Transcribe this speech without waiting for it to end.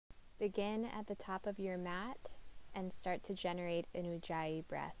Begin at the top of your mat and start to generate an Ujjayi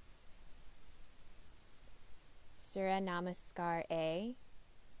breath. Surya Namaskar A.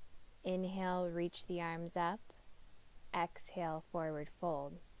 Inhale, reach the arms up. Exhale, forward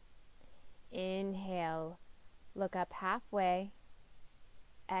fold. Inhale, look up halfway.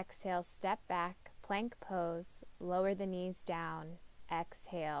 Exhale, step back, plank pose, lower the knees down.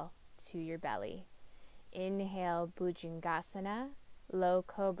 Exhale to your belly. Inhale, Bhujangasana, low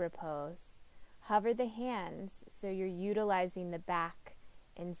cobra pose. Hover the hands so you're utilizing the back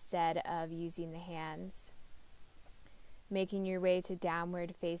instead of using the hands. Making your way to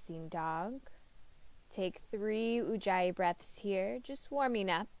downward facing dog. Take 3 Ujjayi breaths here, just warming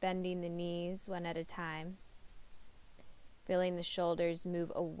up, bending the knees one at a time. Feeling the shoulders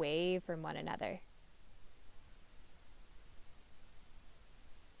move away from one another.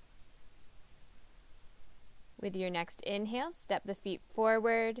 With your next inhale, step the feet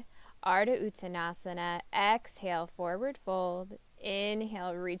forward, Ardha Uttanasana. Exhale, forward fold.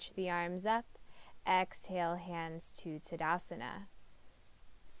 Inhale, reach the arms up. Exhale, hands to Tadasana.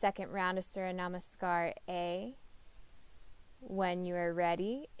 Second round of Surya Namaskar A. When you are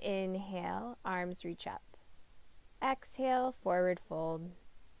ready, inhale, arms reach up. Exhale, forward fold.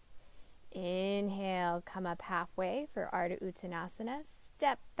 Inhale, come up halfway for Ardha Uttanasana.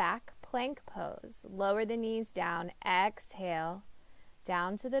 Step back, plank pose. Lower the knees down. Exhale,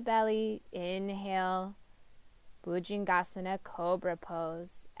 down to the belly. Inhale, Bhujangasana, cobra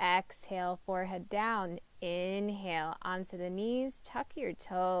pose. Exhale, forehead down. Inhale, onto the knees, tuck your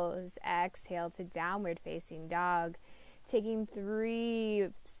toes. Exhale to downward facing dog. Taking 3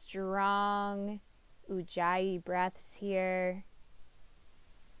 strong Ujjayi breaths here.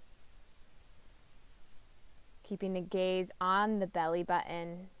 Keeping the gaze on the belly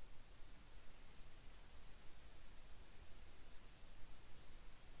button.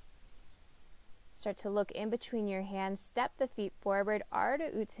 Start to look in between your hands. Step the feet forward.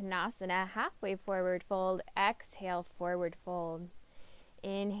 Ardha Uttanasana, halfway forward fold. Exhale, forward fold.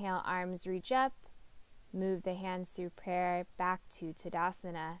 Inhale, arms reach up. Move the hands through prayer back to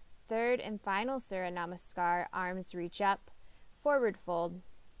Tadasana. Third and final Surya Namaskar, arms reach up, forward fold.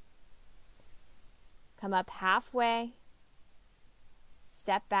 Come up halfway.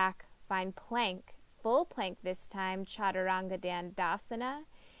 Step back, find plank. Full plank this time, Chaturanga Dandasana.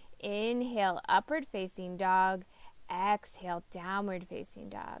 Inhale, upward facing dog. Exhale, downward facing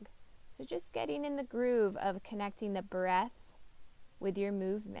dog. So just getting in the groove of connecting the breath with your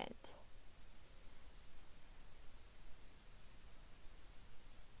movement.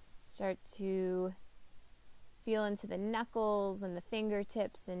 Start to feel into the knuckles and the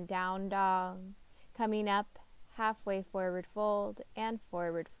fingertips and down dog. Coming up, halfway forward fold and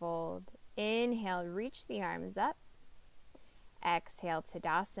forward fold. Inhale, reach the arms up. Exhale,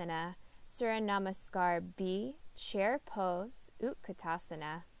 Tadasana. Surya Namaskar B, chair pose,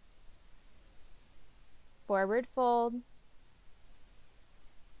 Utkatasana. Forward fold.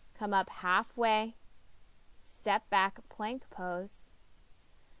 Come up halfway. Step back, plank pose.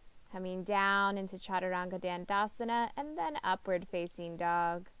 Coming down into Chaturanga Dandasana and then upward facing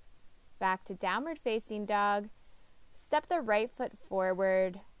dog. Back to downward facing dog. Step the right foot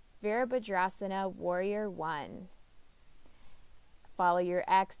forward. Virabhadrasana, warrior 1. Follow your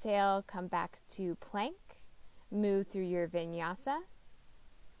exhale, come back to plank. Move through your vinyasa.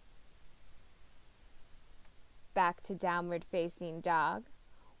 Back to downward facing dog.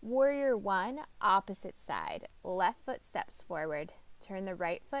 Warrior 1, opposite side. Left foot steps forward. Turn the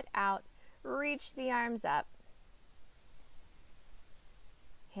right foot out. Reach the arms up.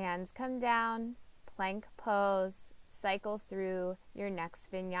 Hands come down. Plank pose. Cycle through your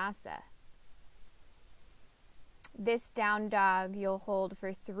next vinyasa. This down dog you'll hold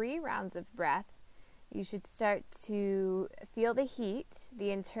for 3 rounds of breath. You should start to feel the heat,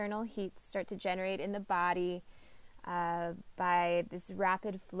 the internal heat start to generate in the body by this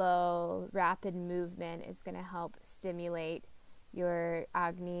rapid flow, rapid movement is going to help stimulate your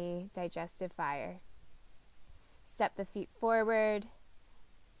Agni digestive fire. Step the feet forward.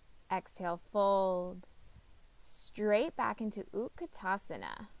 Exhale, fold. Straight back into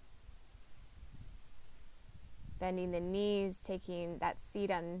Utkatasana. Bending the knees, taking that seat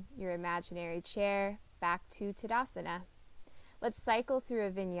on your imaginary chair, back to Tadasana. Let's cycle through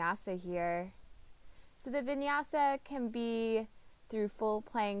a vinyasa here. So the vinyasa can be through full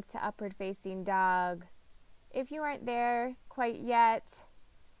plank to upward facing dog. If you aren't there quite yet,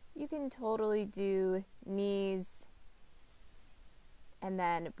 you can totally do knees and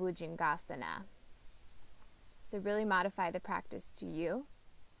then Bhujangasana. So really modify the practice to you.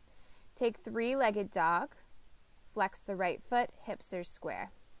 Take 3-legged dog. Flex the right foot, hips are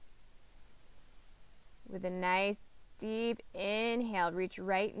square. With a nice deep inhale, reach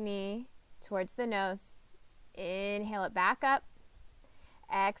right knee towards the nose. Inhale it back up.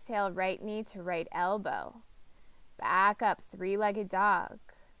 Exhale, right knee to right elbow. Back up, three-legged dog.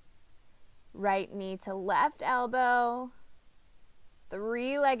 Right knee to left elbow.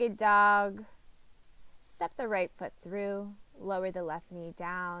 Three-legged dog. Step the right foot through. Lower the left knee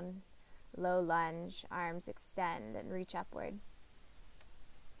down. Low lunge, arms extend and reach upward.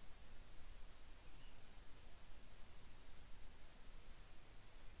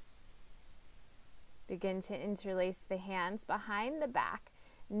 Begin to interlace the hands behind the back.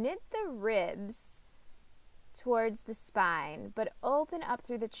 Knit the ribs towards the spine, but open up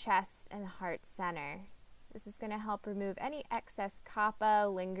through the chest and heart center. This is going to help remove any excess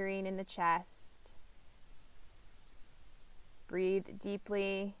kapha lingering in the chest. Breathe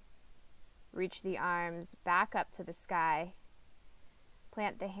deeply. Reach the arms back up to the sky.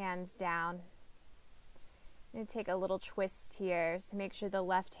 Plant the hands down. I'm going to take a little twist here, so make sure the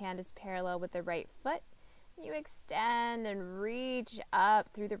left hand is parallel with the right foot. You extend and reach up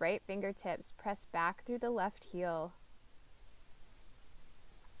through the right fingertips. Press back through the left heel.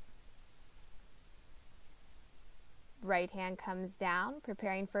 Right hand comes down,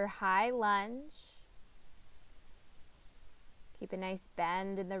 preparing for high lunge. Keep a nice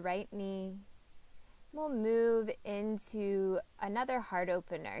bend in the right knee. We'll move into another heart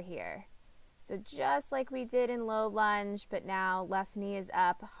opener here. So just like we did in low lunge, but now left knee is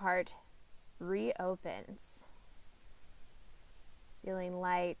up, heart reopens. Feeling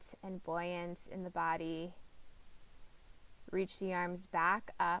light and buoyant in the body. Reach the arms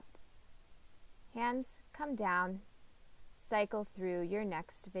back up. Hands come down. Cycle through your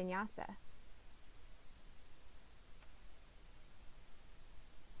next vinyasa.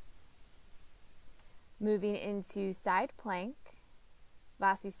 Moving into side plank,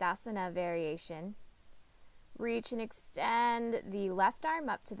 Vasisthasana variation. Reach and extend the left arm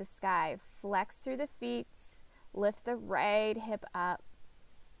up to the sky. Flex through the feet. Lift the right hip up.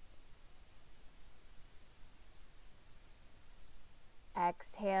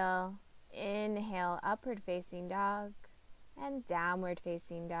 Exhale, inhale, upward facing dog and downward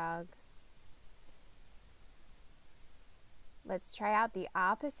facing dog. Let's try out the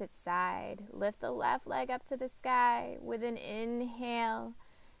opposite side. Lift the left leg up to the sky. With an inhale,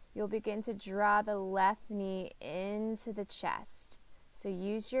 you'll begin to draw the left knee into the chest. So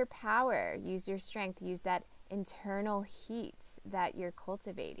use your power, use your strength, use that internal heat that you're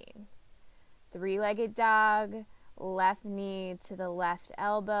cultivating. Three-legged dog, left knee to the left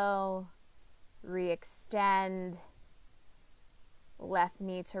elbow, re-extend, left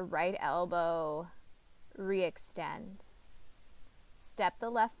knee to right elbow, re-extend. Step the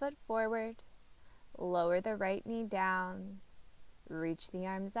left foot forward, lower the right knee down, reach the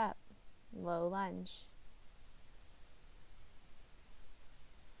arms up, low lunge.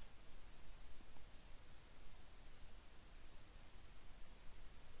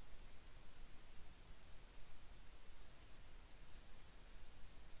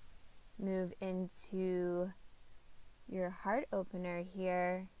 Move into your heart opener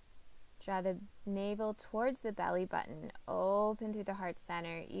here. Draw the navel towards the belly button. Open through the heart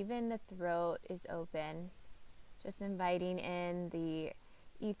center. Even the throat is open. Just inviting in the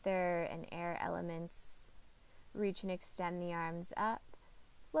ether and air elements. Reach and extend the arms up.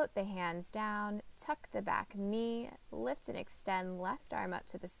 Float the hands down. Tuck the back knee. Lift and extend left arm up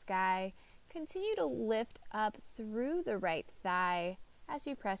to the sky. Continue to lift up through the right thigh as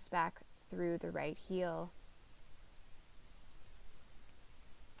you press back through the right heel.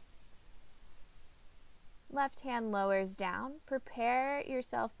 Left hand lowers down. Prepare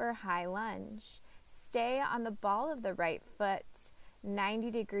yourself for high lunge. Stay on the ball of the right foot.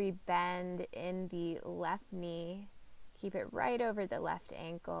 90-degree bend in the left knee. Keep it right over the left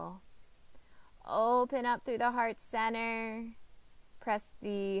ankle. Open up through the heart center. Press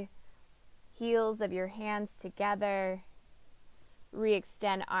the heels of your hands together.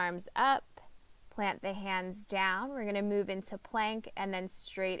 Re-extend arms up. Plant the hands down. We're going to move into plank and then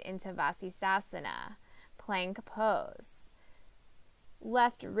straight into Vasisthasana. Plank pose.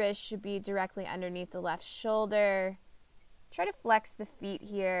 Left wrist should be directly underneath the left shoulder. Try to flex the feet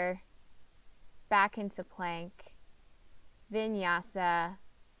here. Back into plank. Vinyasa.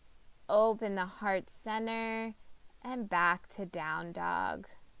 Open the heart center and back to down dog.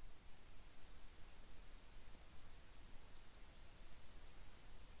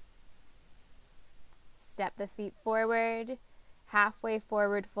 Step the feet forward. Halfway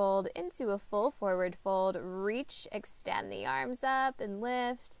forward fold into a full forward fold. Reach, extend the arms up and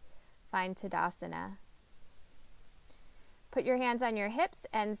lift. Find Tadasana. Put your hands on your hips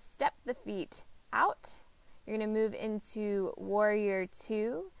and step the feet out. You're going to move into warrior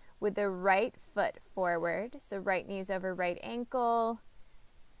two with the right foot forward. So right knee's over right ankle.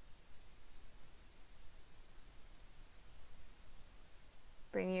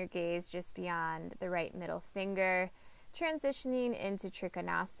 Bring your gaze just beyond the right middle finger, transitioning into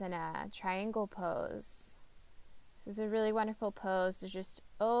Trikonasana, triangle pose. This is a really wonderful pose to just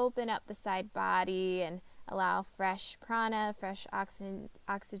open up the side body and allow fresh prana, fresh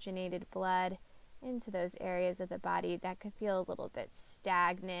oxygenated blood into those areas of the body that could feel a little bit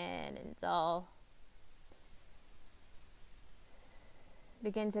stagnant and dull.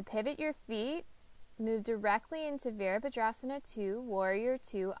 Begin to pivot your feet. Move directly into Virabhadrasana 2, Warrior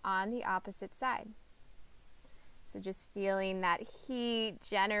 2 on the opposite side. So just feeling that heat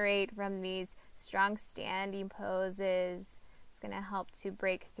generate from these strong standing poses. It's going to help to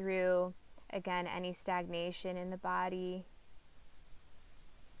break through, again, any stagnation in the body.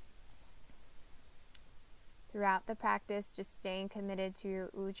 Throughout the practice, just staying committed to your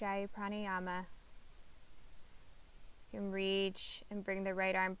Ujjayi Pranayama. You can reach and bring the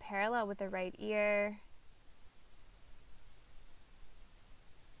right arm parallel with the right ear.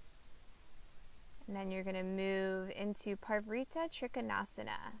 And then you're going to move into Parvrita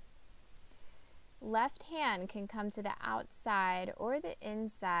Trikonasana. Left hand can come to the outside or the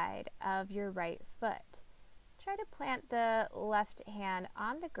inside of your right foot. Try to plant the left hand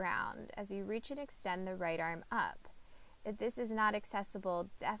on the ground as you reach and extend the right arm up. If this is not accessible,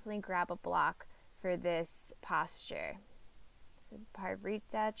 definitely grab a block for this posture. So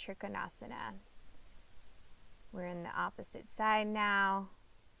Parvrita Trikonasana. We're in the opposite side now.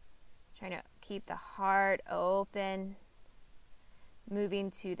 Trying to keep the heart open. Moving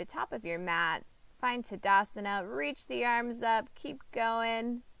to the top of your mat. Find Tadasana. Reach the arms up. Keep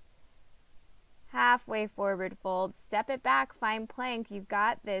going. Halfway forward fold. Step it back. Find plank. You've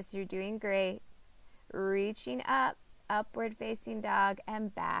got this. You're doing great. Reaching up. Upward facing dog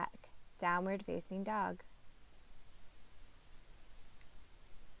and back. Downward facing dog.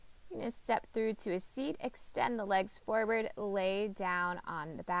 You're going to step through to a seat. Extend the legs forward. Lay down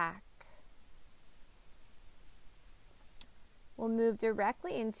on the back. We'll move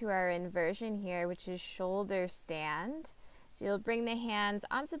directly into our inversion here, which is shoulder stand. So you'll bring the hands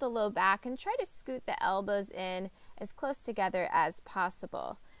onto the low back and try to scoot the elbows in as close together as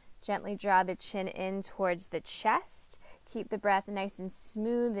possible. Gently draw the chin in towards the chest. Keep the breath nice and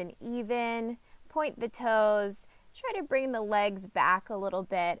smooth and even. Point the toes. Try to bring the legs back a little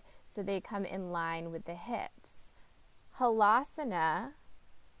bit so they come in line with the hips. Halasana.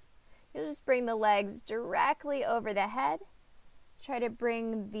 You'll just bring the legs directly over the head. Try to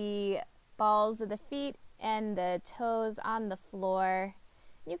bring the balls of the feet and the toes on the floor.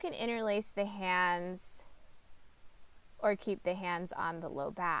 You can interlace the hands or keep the hands on the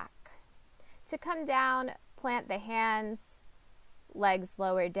low back. To come down, plant the hands, legs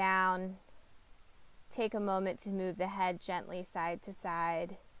lower down. Take a moment to move the head gently side to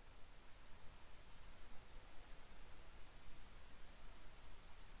side.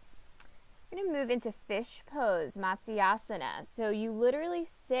 We're going to move into fish pose, Matsyasana. So you literally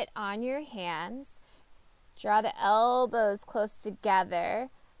sit on your hands, draw the elbows close together,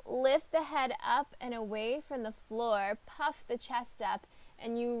 lift the head up and away from the floor, puff the chest up,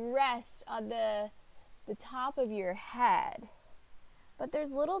 and you rest on the top of your head. But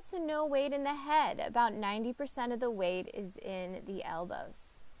there's little to no weight in the head. About 90% of the weight is in the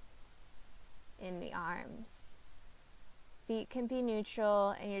elbows, in the arms. Feet can be neutral,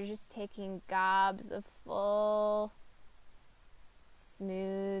 and you're just taking gobs of full,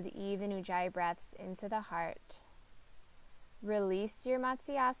 smooth, even Ujjayi breaths into the heart. Release your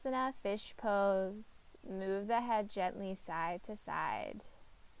Matsyasana, fish pose. Move the head gently side to side.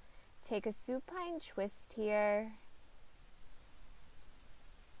 Take a supine twist here.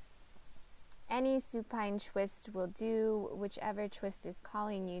 Any supine twist will do, whichever twist is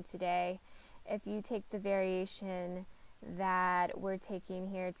calling you today. If you take the variation that we're taking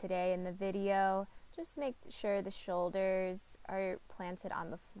here today in the video, just make sure the shoulders are planted on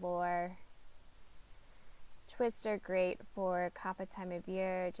the floor. Twists are great for Kapha time of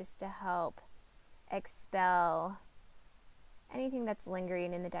year, just to help expel anything that's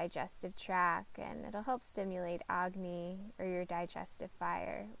lingering in the digestive tract, and it'll help stimulate Agni, or your digestive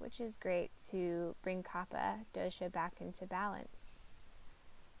fire, which is great to bring Kapha dosha back into balance.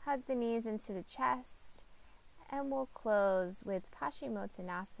 Hug the knees into the chest, and we'll close with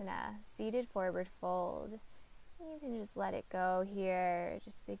Paschimottanasana, seated forward fold. You can just let it go here.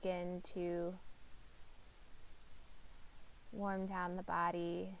 Just begin to warm down the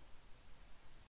body.